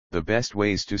The best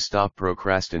ways to stop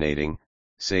procrastinating,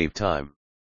 save time.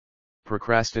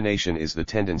 Procrastination is the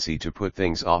tendency to put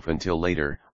things off until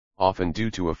later, often due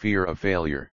to a fear of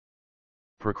failure.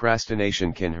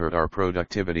 Procrastination can hurt our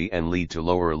productivity and lead to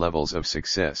lower levels of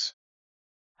success.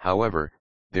 However,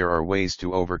 there are ways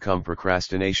to overcome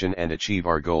procrastination and achieve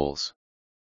our goals.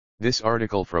 This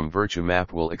article from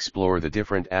VirtueMap will explore the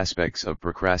different aspects of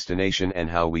procrastination and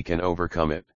how we can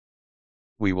overcome it.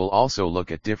 We will also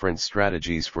look at different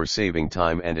strategies for saving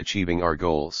time and achieving our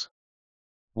goals.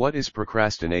 What is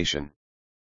procrastination?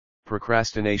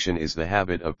 Procrastination is the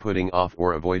habit of putting off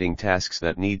or avoiding tasks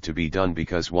that need to be done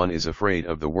because one is afraid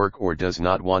of the work or does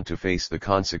not want to face the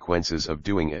consequences of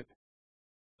doing it.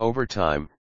 Over time,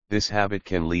 this habit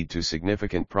can lead to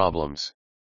significant problems.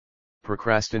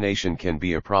 Procrastination can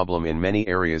be a problem in many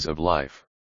areas of life.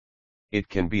 It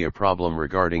can be a problem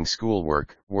regarding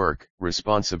schoolwork, work,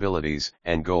 responsibilities,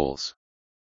 and goals.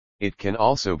 It can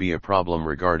also be a problem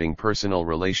regarding personal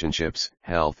relationships,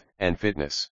 health, and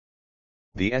fitness.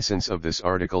 The essence of this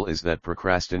article is that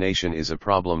procrastination is a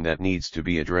problem that needs to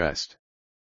be addressed.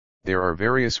 There are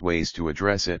various ways to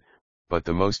address it, but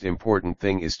the most important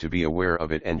thing is to be aware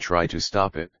of it and try to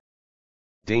stop it.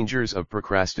 Dangers of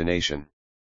procrastination.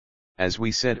 As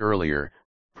we said earlier,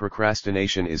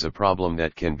 procrastination is a problem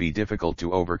that can be difficult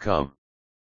to overcome.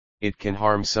 It can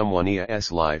harm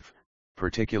someone's life,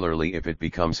 particularly if it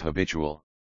becomes habitual.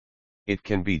 It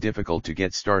can be difficult to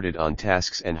get started on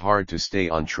tasks and hard to stay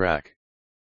on track.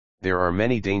 There are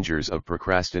many dangers of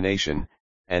procrastination,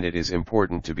 and it is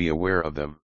important to be aware of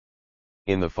them.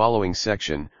 In the following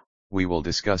section, we will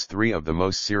discuss 3 of the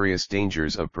most serious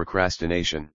dangers of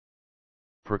procrastination.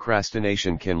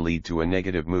 Procrastination can lead to a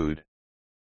negative mood.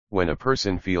 When a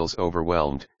person feels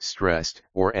overwhelmed, stressed,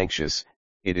 or anxious,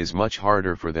 it is much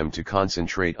harder for them to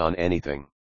concentrate on anything.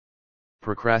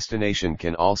 Procrastination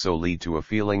can also lead to a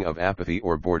feeling of apathy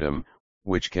or boredom,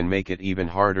 which can make it even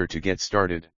harder to get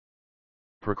started.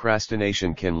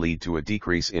 Procrastination can lead to a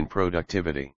decrease in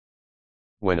productivity.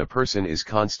 When a person is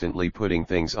constantly putting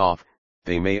things off,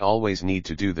 they may always need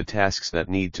to do the tasks that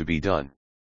need to be done.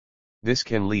 This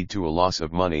can lead to a loss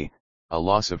of money, a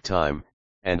loss of time,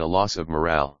 and a loss of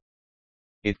morale.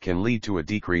 It can lead to a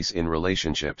decrease in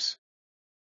relationships.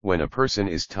 When a person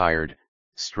is tired,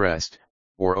 stressed,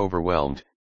 or overwhelmed,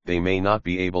 they may not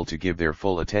be able to give their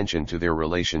full attention to their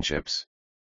relationships.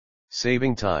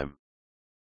 Saving time.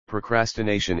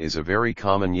 Procrastination is a very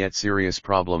common yet serious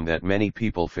problem that many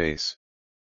people face.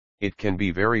 It can be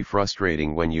very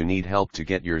frustrating when you need help to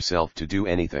get yourself to do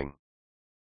anything.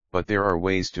 But there are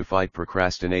ways to fight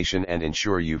procrastination and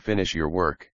ensure you finish your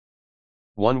work.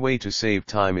 One way to save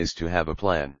time is to have a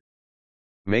plan.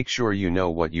 Make sure you know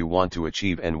what you want to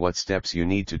achieve and what steps you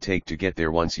need to take to get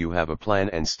there. Once you have a plan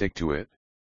and stick to it.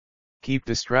 Keep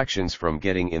distractions from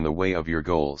getting in the way of your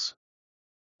goals.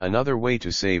 Another way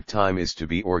to save time is to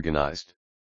be organized.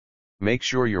 Make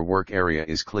sure your work area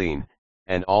is clean,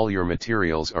 and all your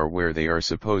materials are where they are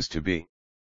supposed to be.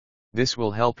 This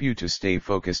will help you to stay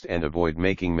focused and avoid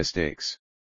making mistakes.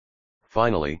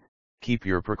 Finally, keep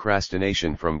your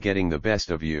procrastination from getting the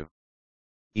best of you.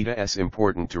 It is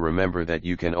important to remember that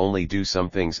you can only do some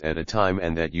things at a time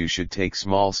and that you should take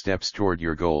small steps toward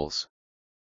your goals.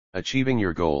 Achieving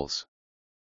your goals.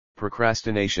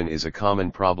 Procrastination is a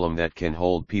common problem that can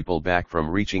hold people back from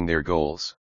reaching their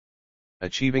goals.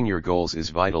 Achieving your goals is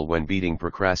vital when beating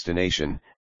procrastination,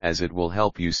 as it will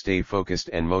help you stay focused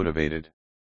and motivated.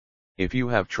 If you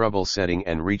have trouble setting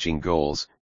and reaching goals,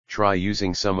 try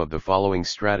using some of the following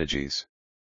strategies.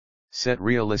 Set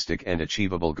realistic and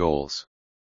achievable goals.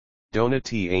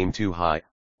 Don't aim too high,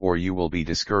 or you will be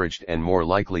discouraged and more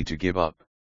likely to give up.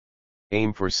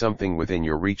 Aim for something within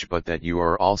your reach but that you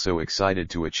are also excited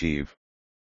to achieve.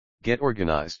 Get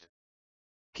organized.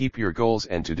 Keep your goals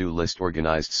and to-do list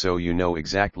organized so you know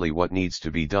exactly what needs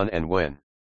to be done and when.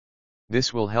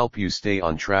 This will help you stay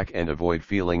on track and avoid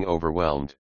feeling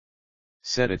overwhelmed.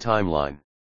 Set a timeline.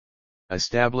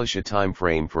 Establish a time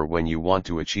frame for when you want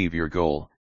to achieve your goal,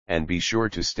 and be sure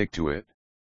to stick to it.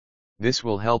 This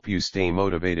will help you stay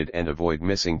motivated and avoid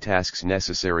missing tasks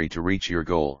necessary to reach your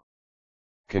goal.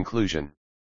 Conclusion.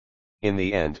 In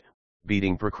the end,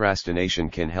 beating procrastination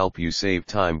can help you save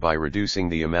time by reducing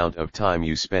the amount of time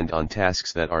you spend on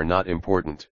tasks that are not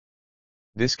important.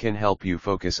 This can help you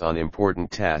focus on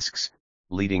important tasks,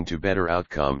 leading to better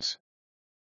outcomes.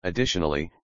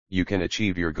 Additionally, you can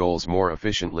achieve your goals more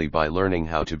efficiently by learning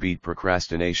how to beat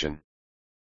procrastination.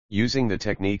 Using the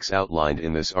techniques outlined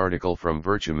in this article from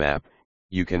VirtueMap,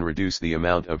 you can reduce the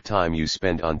amount of time you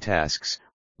spend on tasks,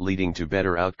 leading to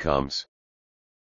better outcomes.